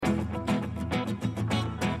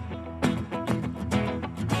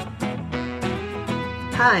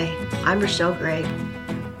Hi, I'm Rochelle Gregg.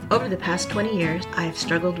 Over the past 20 years, I have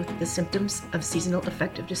struggled with the symptoms of seasonal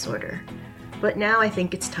affective disorder, but now I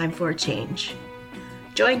think it's time for a change.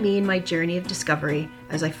 Join me in my journey of discovery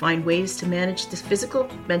as I find ways to manage the physical,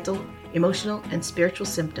 mental, emotional, and spiritual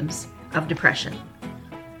symptoms of depression.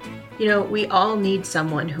 You know, we all need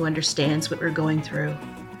someone who understands what we're going through.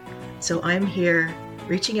 So I'm here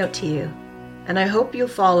reaching out to you, and I hope you'll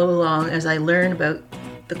follow along as I learn about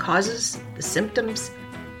the causes, the symptoms,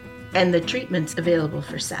 and the treatments available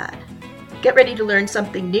for SAD. Get ready to learn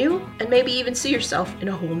something new and maybe even see yourself in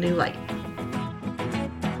a whole new light.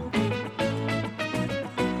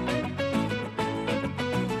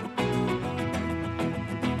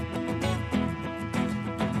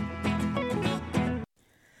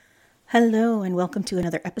 Hello and welcome to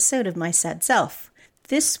another episode of My Sad Self.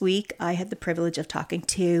 This week I had the privilege of talking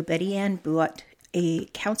to Betty Ann Buot, a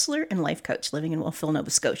counselor and life coach living in Wolfville, Nova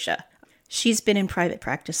Scotia. She's been in private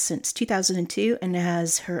practice since 2002 and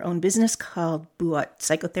has her own business called Buot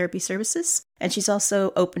Psychotherapy Services. And she's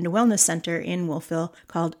also opened a wellness center in Wolfville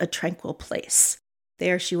called A Tranquil Place.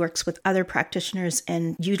 There she works with other practitioners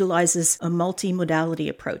and utilizes a multi-modality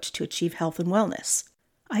approach to achieve health and wellness.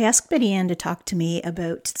 I asked Betty Ann to talk to me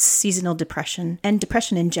about seasonal depression and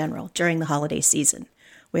depression in general during the holiday season.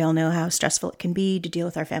 We all know how stressful it can be to deal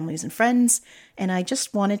with our families and friends, and I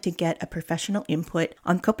just wanted to get a professional input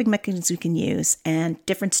on coping mechanisms we can use and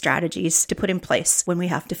different strategies to put in place when we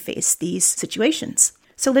have to face these situations.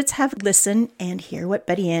 So let's have a listen and hear what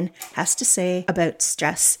Betty Ann has to say about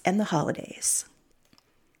stress and the holidays.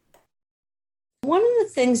 One of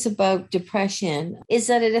the things about depression is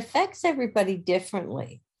that it affects everybody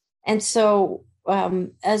differently. And so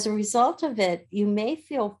as a result of it, you may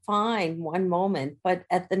feel fine one moment, but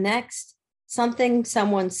at the next, something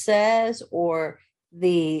someone says or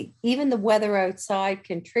even the weather outside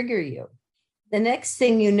can trigger you. The next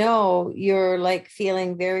thing you know, you're like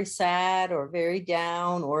feeling very sad or very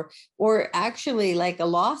down or actually like a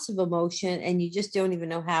loss of emotion, and you just don't even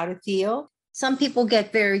know how to feel. Some people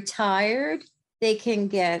get very tired. They can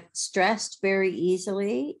get stressed very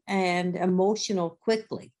easily and emotional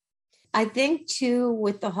quickly. I think, too,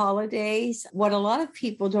 with the holidays, what a lot of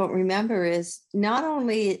people don't remember is not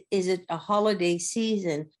only is it a holiday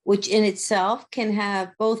season, which in itself can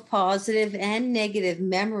have both positive and negative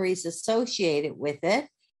memories associated with it,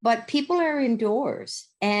 but people are indoors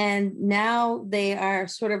and now they are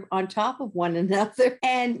sort of on top of one another.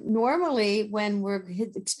 And normally when we're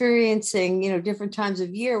experiencing, different times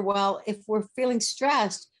of year, well, if we're feeling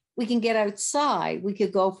stressed, we can get outside, we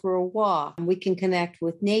could go for a walk, and we can connect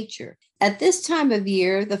with nature. At this time of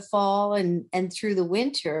year, the fall and through the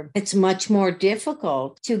winter, it's much more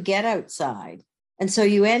difficult to get outside. And so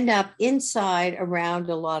you end up inside around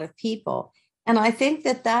a lot of people. And I think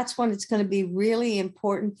that that's when it's going to be really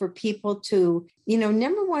important for people to,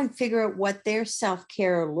 number one, figure out what their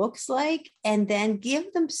self-care looks like, and then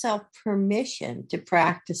give themselves permission to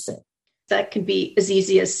practice it. That can be as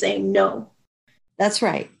easy as saying no. That's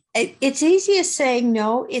right. It's easy as saying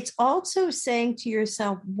no. It's also saying to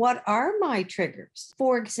yourself, what are my triggers?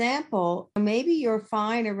 For example, maybe you're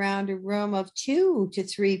fine around a room of 2 to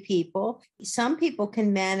 3 people. Some people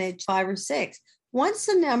can manage 5 or 6. Once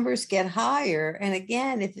the numbers get higher, and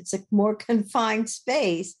again, if it's a more confined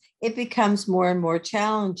space, it becomes more and more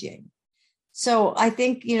challenging. So I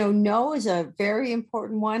think, no is a very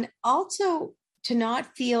important one. Also, to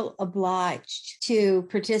not feel obliged to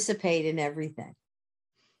participate in everything.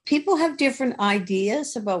 People have different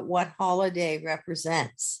ideas about what holiday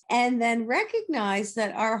represents, and then recognize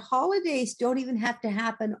that our holidays don't even have to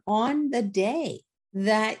happen on the day,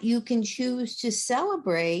 that you can choose to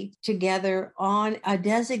celebrate together on a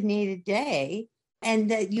designated day, and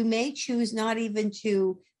that you may choose not even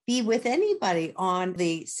to be with anybody on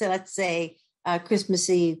let's say, Christmas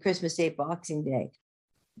Eve, Christmas Day, Boxing Day.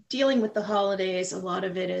 Dealing with the holidays, a lot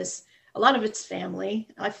of it's family.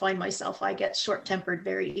 I find myself, I get short-tempered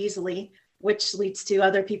very easily, which leads to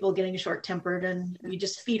other people getting short-tempered, and you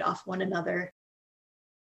just feed off one another.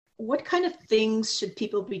 What kind of things should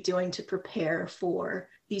people be doing to prepare for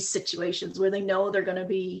these situations where they know they're going to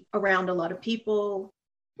be around a lot of people?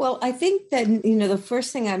 Well, I think that, the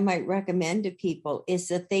first thing I might recommend to people is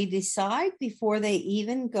that they decide before they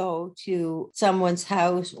even go to someone's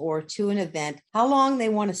house or to an event, how long they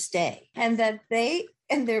want to stay, and that they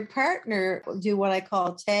and their partner do what I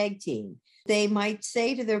call tag team. They might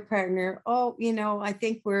say to their partner, oh, I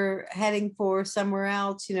think we're heading for somewhere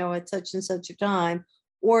else, at such and such a time.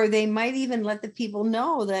 Or they might even let the people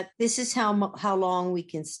know that this is how long we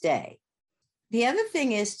can stay. The other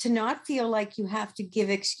thing is to not feel like you have to give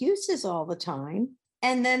excuses all the time.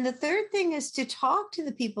 And then the third thing is to talk to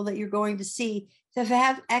the people that you're going to see, to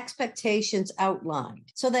have expectations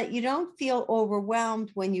outlined so that you don't feel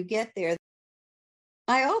overwhelmed when you get there.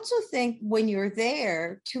 I also think when you're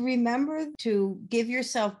there to remember to give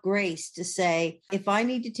yourself grace to say, if I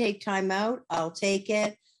need to take time out, I'll take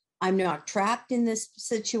it. I'm not trapped in this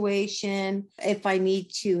situation. If I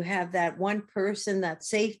need to have that one person, that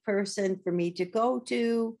safe person for me to go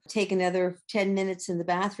to, take another 10 minutes in the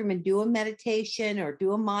bathroom and do a meditation or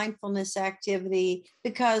do a mindfulness activity.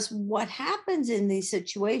 Because what happens in these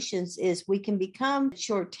situations is we can become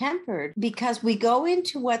short-tempered because we go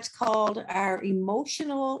into what's called our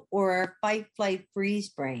emotional or our fight, flight, freeze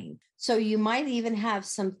brain. So you might even have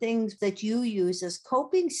some things that you use as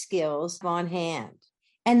coping skills on hand.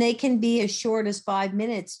 And they can be as short as 5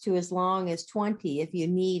 minutes to as long as 20 if you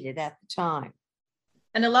need it at the time.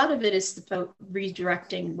 And a lot of it is about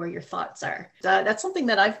redirecting where your thoughts are. That's something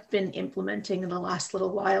that I've been implementing in the last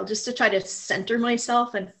little while, just to try to center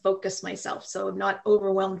myself and focus myself so I'm not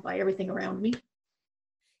overwhelmed by everything around me.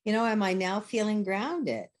 Am I now feeling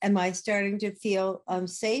grounded? Am I starting to feel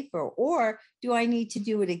safer? Or do I need to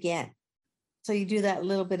do it again? So you do that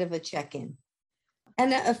little bit of a check-in.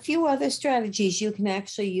 And a few other strategies you can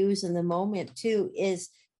actually use in the moment too is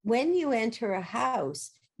when you enter a house,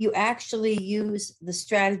 you actually use the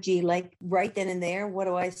strategy like right then and there. What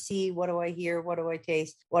do I see? What do I hear? What do I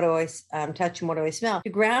taste? What do I touch? And what do I smell? To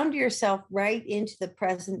ground yourself right into the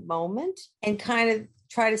present moment and kind of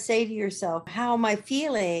try to say to yourself, how am I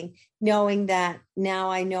feeling? Knowing that now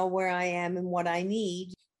I know where I am and what I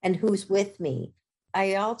need and who's with me.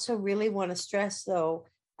 I also really want to stress though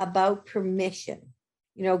about permission.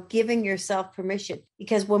 Giving yourself permission,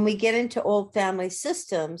 because when we get into old family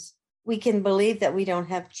systems, we can believe that we don't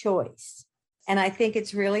have choice. And I think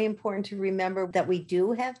it's really important to remember that we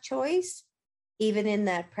do have choice, even in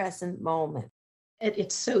that present moment.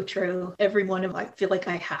 It's so true. Every one of them, I feel like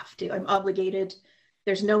I have to. I'm obligated.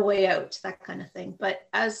 There's no way out, that kind of thing. But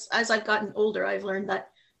as I've gotten older, I've learned that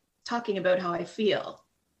talking about how I feel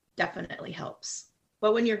definitely helps.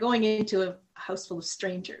 But when you're going into a house full of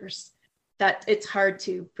strangers, that it's hard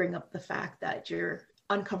to bring up the fact that you're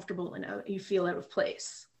uncomfortable and you feel out of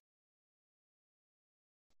place.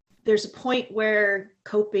 There's a point where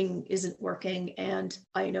coping isn't working. And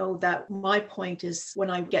I know that my point is when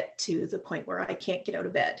I get to the point where I can't get out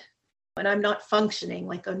of bed and I'm not functioning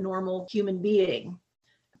like a normal human being.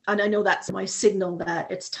 And I know that's my signal that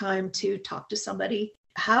it's time to talk to somebody.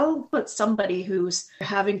 How about somebody who's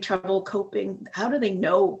having trouble coping? How do they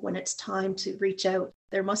know when it's time to reach out?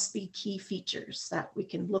 There must be key features that we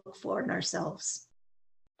can look for in ourselves.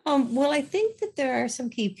 Well, I think that there are some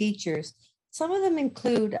key features. Some of them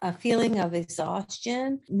include a feeling of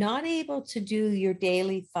exhaustion, not able to do your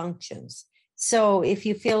daily functions. So if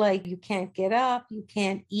you feel like you can't get up, you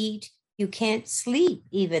can't eat, you can't sleep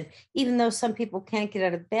even though some people can't get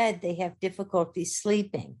out of bed, they have difficulty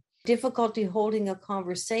sleeping, difficulty holding a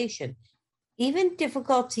conversation, even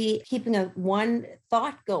difficulty keeping one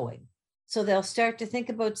thought going. So they'll start to think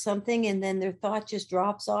about something and then their thought just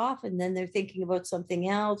drops off and then they're thinking about something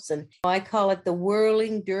else. And I call it the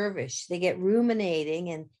whirling dervish. They get ruminating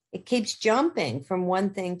and it keeps jumping from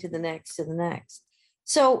one thing to the next to the next.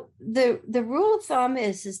 So the rule of thumb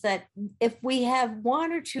is that if we have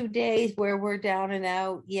 1 or 2 days where we're down and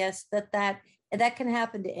out, yes, that can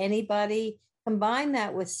happen to anybody. Combine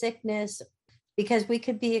that with sickness, because we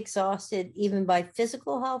could be exhausted even by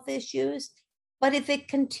physical health issues. But if it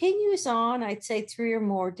continues on, I'd say 3 or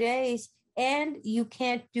more days, and you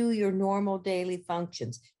can't do your normal daily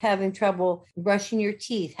functions, having trouble brushing your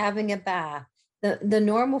teeth, having a bath, the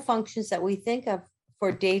normal functions that we think of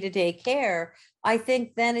for day-to-day care, I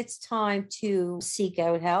think then it's time to seek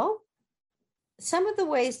out help. Some of the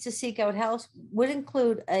ways to seek out help would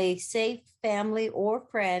include a safe family or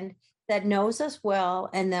friend that knows us well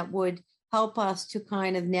and that would help us to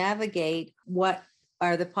kind of navigate what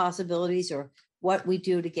are the possibilities or what we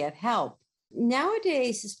do to get help.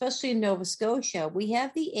 Nowadays, especially in Nova Scotia, we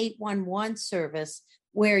have the 811 service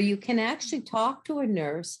where you can actually talk to a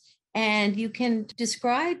nurse and you can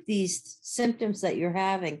describe these symptoms that you're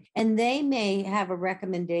having, and they may have a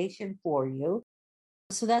recommendation for you.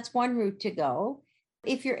 So that's one route to go.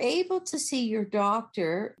 If you're able to see your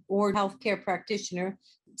doctor or healthcare practitioner,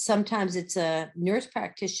 sometimes it's a nurse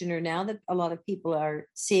practitioner now that a lot of people are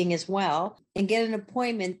seeing as well, and get an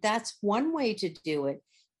appointment, that's one way to do it.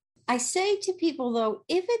 I say to people, though,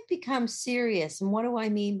 if it becomes serious, and what do I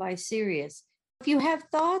mean by serious? If you have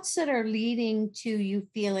thoughts that are leading to you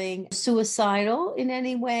feeling suicidal in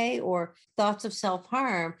any way or thoughts of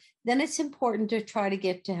self-harm, then it's important to try to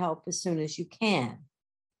get to help as soon as you can.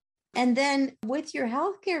 And then with your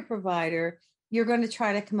healthcare provider, you're going to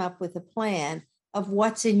try to come up with a plan of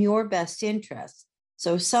what's in your best interest.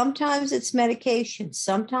 So sometimes it's medication,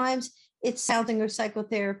 sometimes it's counseling or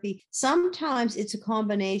psychotherapy, sometimes it's a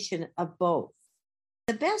combination of both.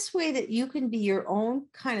 The best way that you can be your own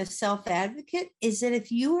kind of self-advocate is that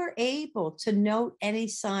if you are able to note any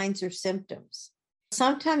signs or symptoms.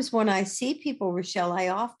 Sometimes when I see people, Rochelle, I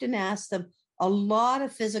often ask them a lot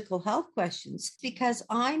of physical health questions because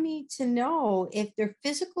I need to know if their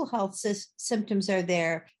physical health symptoms are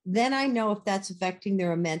there, then I know if that's affecting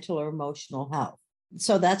their mental or emotional health.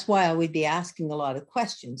 So that's why I would be asking a lot of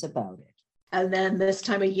questions about it. And then this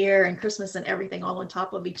time of year and Christmas and everything all on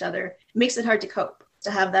top of each other, it makes it hard to cope,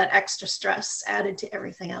 to have that extra stress added to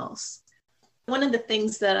everything else. One of the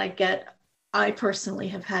things that I personally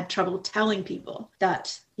have had trouble telling people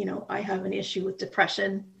that, I have an issue with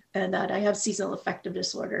depression and that I have seasonal affective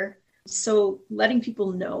disorder. So letting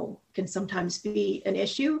people know can sometimes be an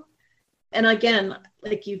issue. And again,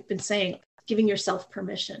 like you've been saying, giving yourself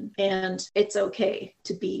permission, and it's okay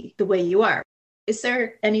to be the way you are. Is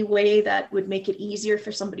there any way that would make it easier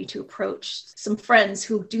for somebody to approach some friends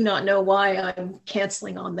who do not know why I'm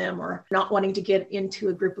canceling on them or not wanting to get into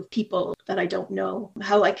a group of people that I don't know,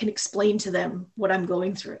 how I can explain to them what I'm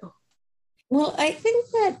going through? Well, I think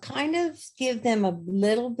that kind of give them a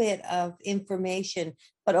little bit of information,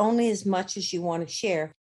 but only as much as you want to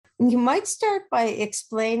share. You might start by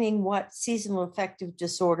explaining what seasonal affective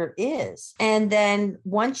disorder is. And then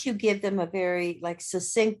once you give them a very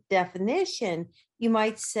succinct definition, you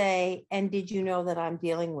might say, and did you know that I'm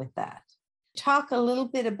dealing with that? Talk a little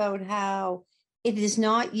bit about how it is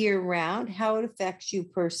not year round, how it affects you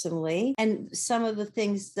personally, and some of the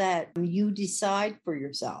things that you decide for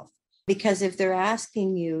yourself. Because if they're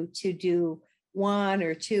asking you to do one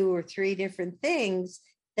or two or three different things,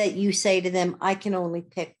 that you say to them, I can only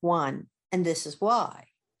pick one, and this is why.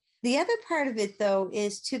 The other part of it, though,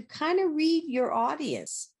 is to kind of read your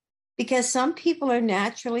audience, because some people are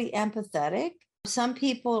naturally empathetic. Some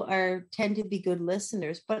people tend to be good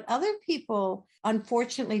listeners, but other people,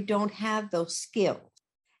 unfortunately, don't have those skills.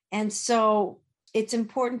 And so it's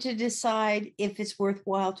important to decide if it's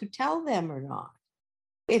worthwhile to tell them or not.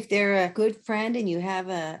 If they're a good friend and you have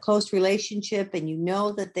a close relationship and you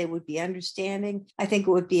know that they would be understanding, I think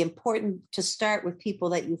it would be important to start with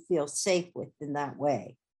people that you feel safe with in that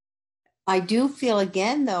way. I do feel,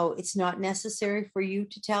 again, though, it's not necessary for you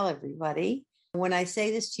to tell everybody. When I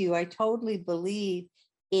say this to you, I totally believe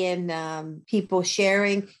in people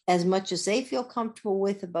sharing as much as they feel comfortable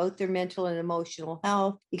with about their mental and emotional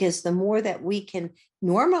health, because the more that we can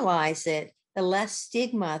normalize it, the less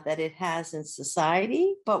stigma that it has in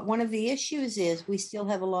society. But one of the issues is we still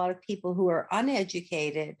have a lot of people who are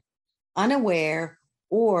uneducated, unaware,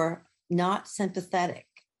 or not sympathetic.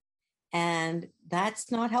 And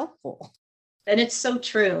that's not helpful. And it's so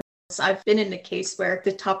true. I've been in a case where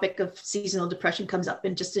the topic of seasonal depression comes up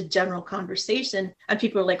in just a general conversation, and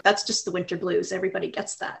people are like, that's just the winter blues. Everybody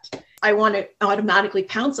gets that. I want to automatically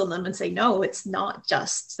pounce on them and say, no, it's not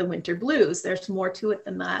just the winter blues. There's more to it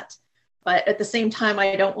than that. But at the same time,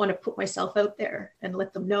 I don't want to put myself out there and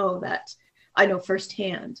let them know that I know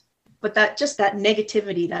firsthand. But that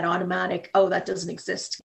negativity, that automatic, oh, that doesn't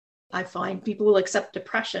exist. I find people will accept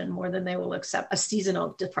depression more than they will accept a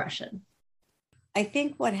seasonal depression. I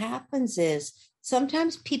think what happens is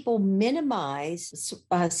sometimes people minimize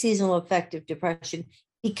seasonal affective depression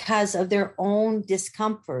because of their own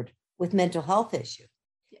discomfort with mental health issues.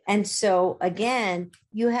 And so, again,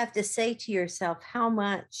 you have to say to yourself, how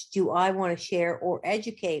much do I want to share or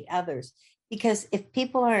educate others? Because if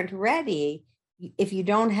people aren't ready, if you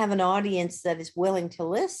don't have an audience that is willing to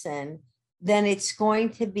listen, then it's going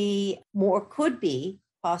to be could be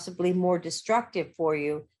possibly more destructive for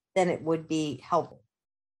you than it would be helpful.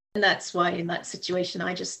 And that's why in that situation,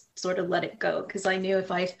 I just sort of let it go, because I knew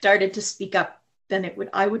if I started to speak up, then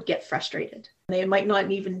I would get frustrated. They might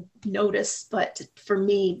not even notice, but for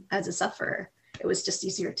me as a sufferer, it was just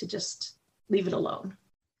easier to just leave it alone.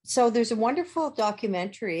 So there's a wonderful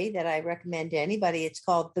documentary that I recommend to anybody. It's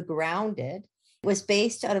called The Grounded. It was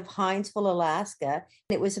based out of Hinesville, Alaska.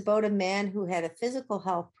 It was about a man who had a physical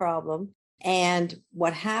health problem. And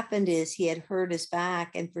what happened is he had hurt his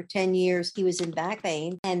back, and for 10 years he was in back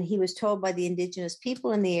pain. And he was told by the indigenous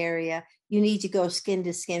people in the area, you need to go skin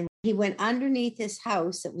to skin. He went underneath his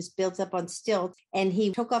house that was built up on stilts, and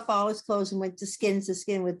he took off all his clothes and went to skin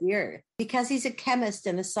with the earth. Because he's a chemist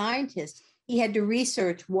and a scientist, he had to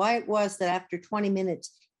research why it was that after 20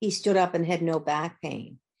 minutes, he stood up and had no back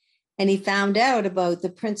pain. And he found out about the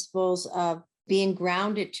principles of being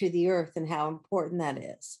grounded to the earth and how important that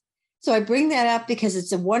is. So I bring that up because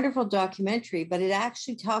it's a wonderful documentary, but it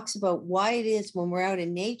actually talks about why it is when we're out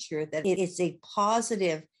in nature that it's a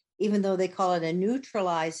positive, even though they call it a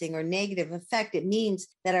neutralizing or negative effect. It means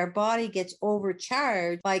that our body gets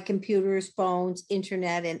overcharged by computers, phones,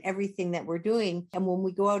 internet, and everything that we're doing. And when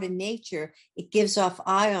we go out in nature, it gives off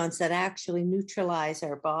ions that actually neutralize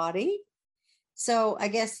our body. So I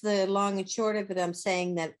guess the long and short of it, I'm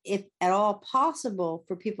saying that if at all possible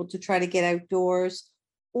for people to try to get outdoors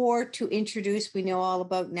or to introduce, we know all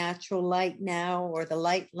about natural light now or the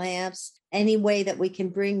light lamps, any way that we can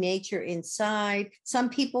bring nature inside. Some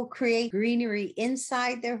people create greenery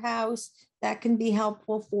inside their house that can be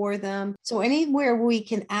helpful for them. So anywhere we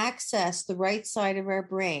can access the right side of our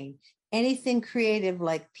brain, anything creative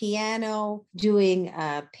like piano, doing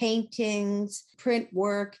paintings, print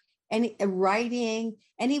work, any writing,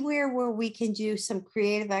 anywhere where we can do some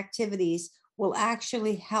creative activities will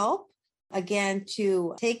actually help, again,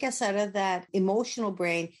 to take us out of that emotional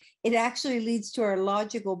brain. It actually leads to our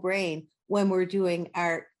logical brain when we're doing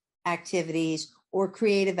art activities or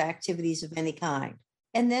creative activities of any kind.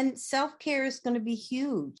 And then self-care is going to be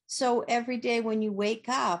huge. So every day when you wake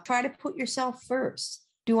up, try to put yourself first.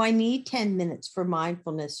 Do I need 10 minutes for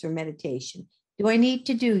mindfulness or meditation? Do I need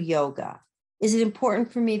to do yoga? Is it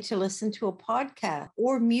important for me to listen to a podcast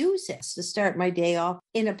or music to start my day off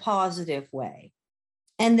in a positive way?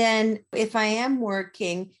 And then if I am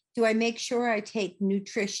working, do I make sure I take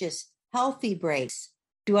nutritious, healthy breaks?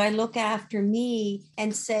 Do I look after me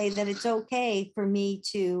and say that it's okay for me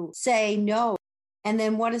to say no? And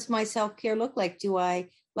then what does my self-care look like? Do I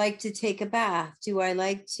like to take a bath? Do I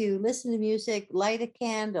like to listen to music, light a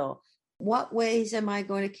candle? What ways am I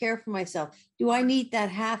going to care for myself? Do I need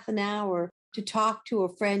that half an hour to talk to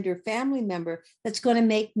a friend or family member that's going to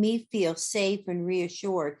make me feel safe and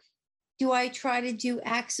reassured? Do I try to do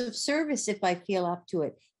acts of service if I feel up to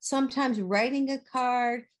it? Sometimes writing a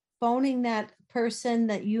card, phoning that person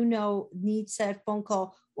that you know needs that phone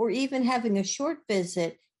call, or even having a short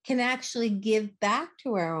visit can actually give back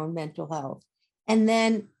to our own mental health. And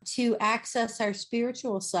then to access our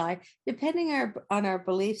spiritual side, depending on our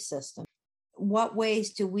belief system. What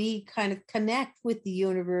ways do we kind of connect with the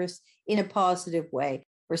universe in a positive way?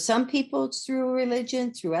 For some people, it's through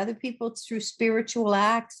religion. Through other people, it's through spiritual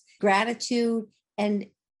acts, gratitude. And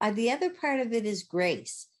the other part of it is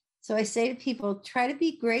grace. So I say to people, try to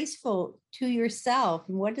be graceful to yourself.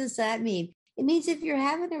 And what does that mean? It means if you're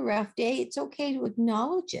having a rough day, it's okay to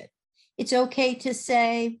acknowledge it. It's okay to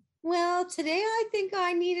say, well, today I think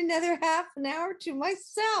I need another half an hour to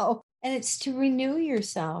myself. And it's to renew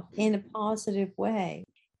yourself in a positive way.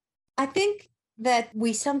 I think that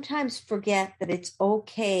we sometimes forget that it's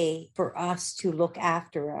okay for us to look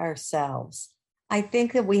after ourselves. I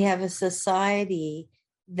think that we have a society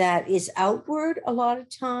that is outward a lot of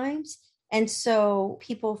times. And so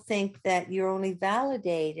people think that you're only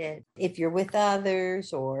validated if you're with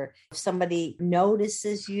others or if somebody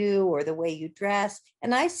notices you or the way you dress.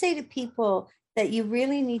 And I say to people that you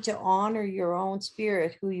really need to honor your own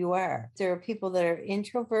spirit, who you are. There are people that are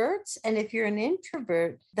introverts. And if you're an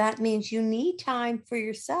introvert, that means you need time for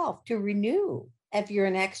yourself to renew. If you're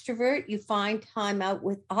an extrovert, you find time out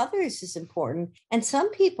with others is important. And some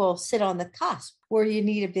people sit on the cusp where you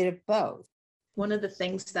need a bit of both. One of the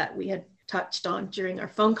things that we had touched on during our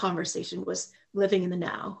phone conversation was living in the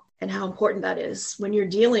now and how important that is when you're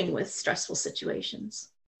dealing with stressful situations.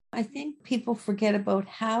 I think people forget about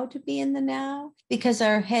how to be in the now because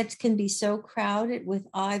our heads can be so crowded with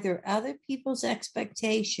either other people's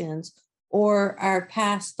expectations or our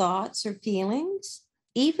past thoughts or feelings.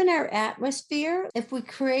 Even our atmosphere, if we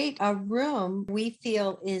create a room we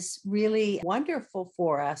feel is really wonderful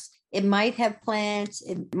for us, it might have plants,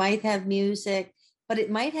 it might have music, but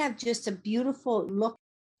it might have just a beautiful look.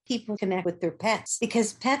 People connect with their pets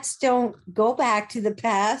because pets don't go back to the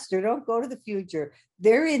past or don't go to the future.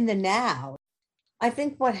 They're in the now. I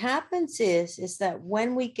think what happens is that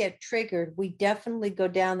when we get triggered, we definitely go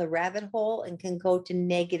down the rabbit hole and can go to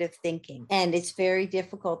negative thinking. And it's very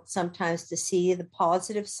difficult sometimes to see the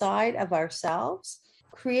positive side of ourselves.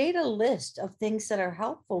 Create a list of things that are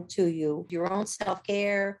helpful to you, your own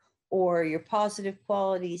self-care or your positive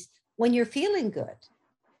qualities when you're feeling good,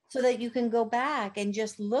 so that you can go back and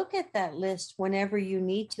just look at that list whenever you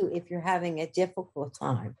need to if you're having a difficult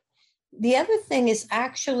time. The other thing is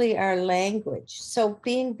actually our language. So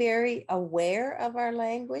being very aware of our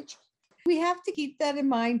language, we have to keep that in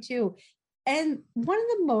mind too. And one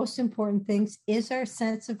of the most important things is our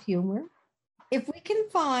sense of humor. If we can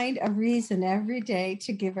find a reason every day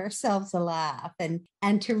to give ourselves a laugh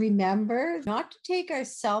and to remember not to take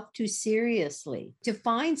ourselves too seriously, to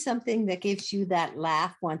find something that gives you that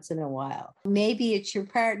laugh once in a while. Maybe it's your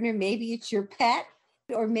partner, maybe it's your pet,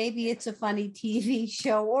 or maybe it's a funny TV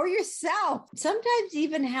show or yourself. Sometimes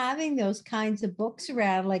even having those kinds of books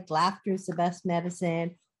around, like Laughter is the Best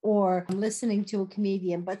Medicine, or listening to a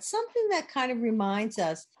comedian, but something that kind of reminds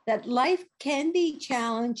us that life can be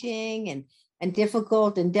challenging and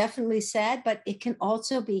difficult and definitely sad, but it can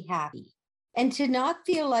also be happy. And to not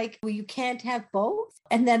feel like you can't have both,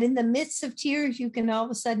 and that in the midst of tears, you can all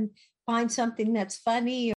of a sudden find something that's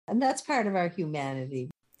funny. And that's part of our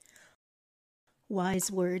humanity.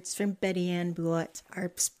 Wise words from Betty Ann Buot,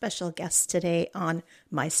 our special guest today on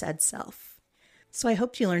My Sad Self. So I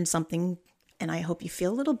hope you learned something, and I hope you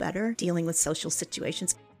feel a little better dealing with social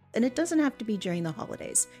situations. And it doesn't have to be during the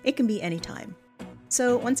holidays. It can be anytime.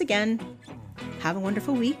 So once again, have a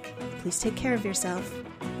wonderful week. Please take care of yourself.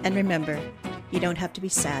 And remember, you don't have to be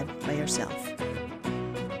sad by yourself.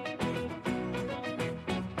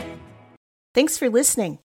 Thanks for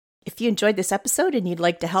listening. If you enjoyed this episode and you'd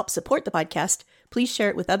like to help support the podcast, please share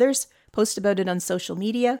it with others, post about it on social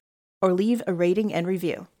media, or leave a rating and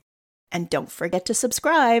review. And don't forget to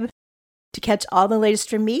subscribe. To catch all the latest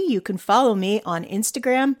from me, you can follow me on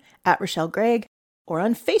Instagram @RochelleGregg or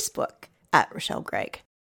on Facebook @RochelleGregg.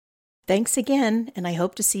 Thanks again, and I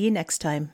hope to see you next time.